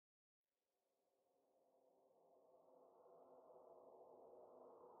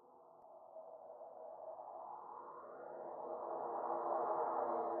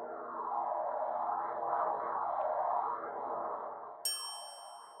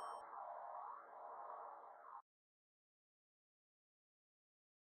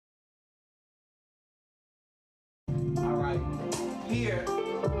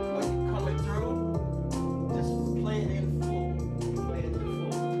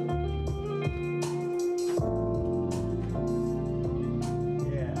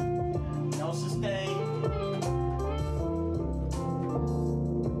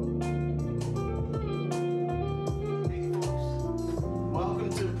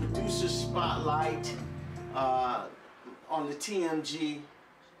producer spotlight on the TMG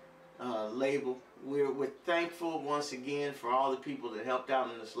label. We're thankful once again for all the people that helped out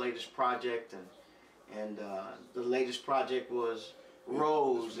in this latest project, and the latest project was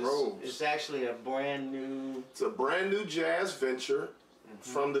R.O.W.S. It's actually a brand new. It's a brand new jazz venture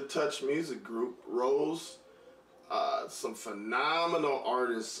from the Touch music group. R.O.W.S. Some phenomenal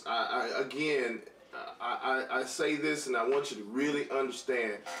artists. I say this, and I want you to really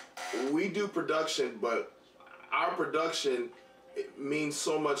understand. We do production, but our production, it means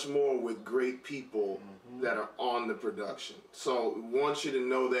so much more with great people that are on the production. So we want you to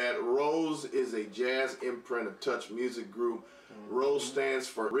know that R.O.W.S. is a jazz imprint of Touch music group. R.O.W.S. stands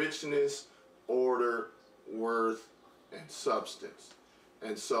for richness, order, worth, and substance.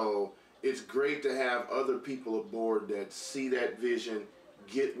 And so it's great to have other people aboard that see that vision,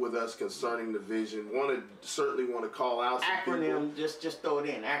 get with us concerning the vision. Certainly want to call out some acronym, people. just throw it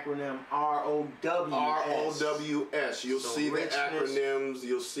in. Acronym R.O.W.S. R.O.W.S. You'll see the acronyms,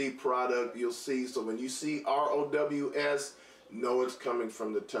 you'll see product, you'll see. So when you see R.O.W.S., know it's coming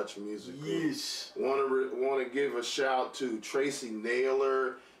from the Touch music group. Yes. Want to give a shout to Tracy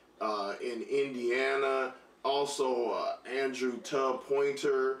Naylor in Indiana. Also Andrew Tubb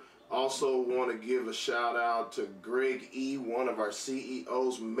Pointer. Also want to give a shout out to Greg E., one of our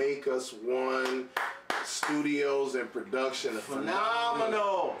CEOs, Make Us One Studios and Production.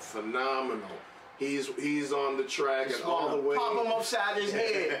 Phenomenal. He's on the track and all the way. Pop him upside his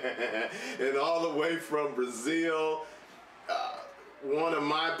head. And all the way from Brazil. One of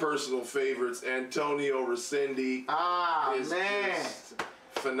my personal favorites, Antonio Resende.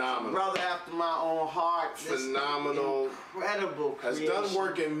 Phenomenal. Brother after my own heart. Phenomenal. Incredible creation. Has done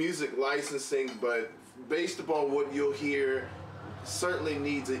work in music licensing, but based upon what you'll hear, certainly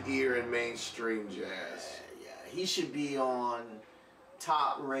needs an ear in mainstream jazz. Yeah, he should be on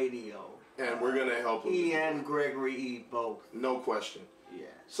top radio. And we're going to help him. He and Gregory E. both. No question. Yeah.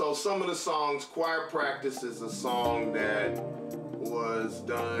 So some of the songs, Choir Practice is a song that was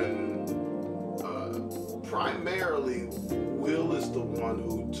done primarily. Will is the one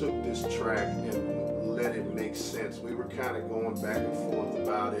who took this track and let it make sense. We were kind of going back and forth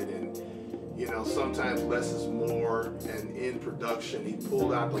about it, and you know, sometimes less is more, and in production he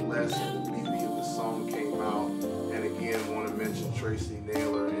pulled out the less and the beauty of the song came out. And again, want to mention Tracy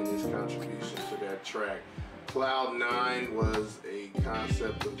Naylor and his contribution to that track. Cloud 9 was a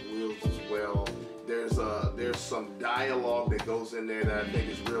concept of Will's as well. There's some dialogue that goes in there that I think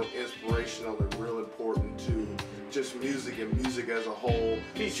is real inspirational and real important to just music and music as a whole.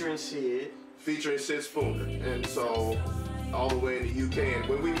 Featuring Sid Spooner. And so all the way in the UK. And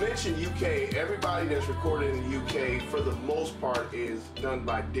when we mention UK, everybody that's recorded in the UK for the most part is done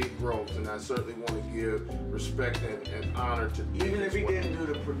by Dick Groves, and I certainly want to give respect and honor to Dick. Even if he didn't do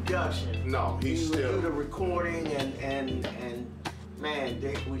the production. No, he still would do the recording and man,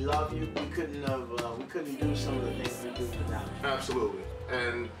 Dick, we love you. We couldn't do some of the things we do without you. Absolutely.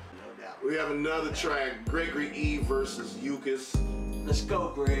 And no doubt. We have another track, Gregory E. versus UCAS. Let's go,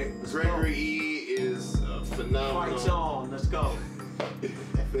 Greg. Gregory E. is phenomenal. Fights on. Let's go.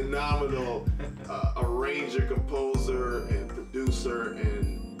 Phenomenal arranger, composer, and producer,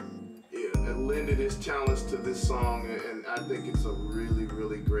 and lended his talents to this song, and I think it's a really,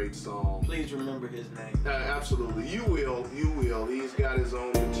 really great song. Please remember his name. Absolutely. You will. He's got his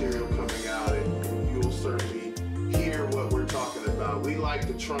own material coming out, and you'll certainly hear what we're talking about. We like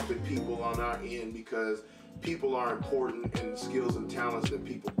to trumpet people on our end because people are important, and the skills and talents that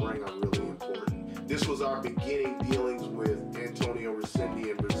people bring are really important. This was our beginning dealings with Antonio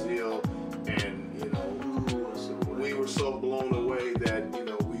Resende and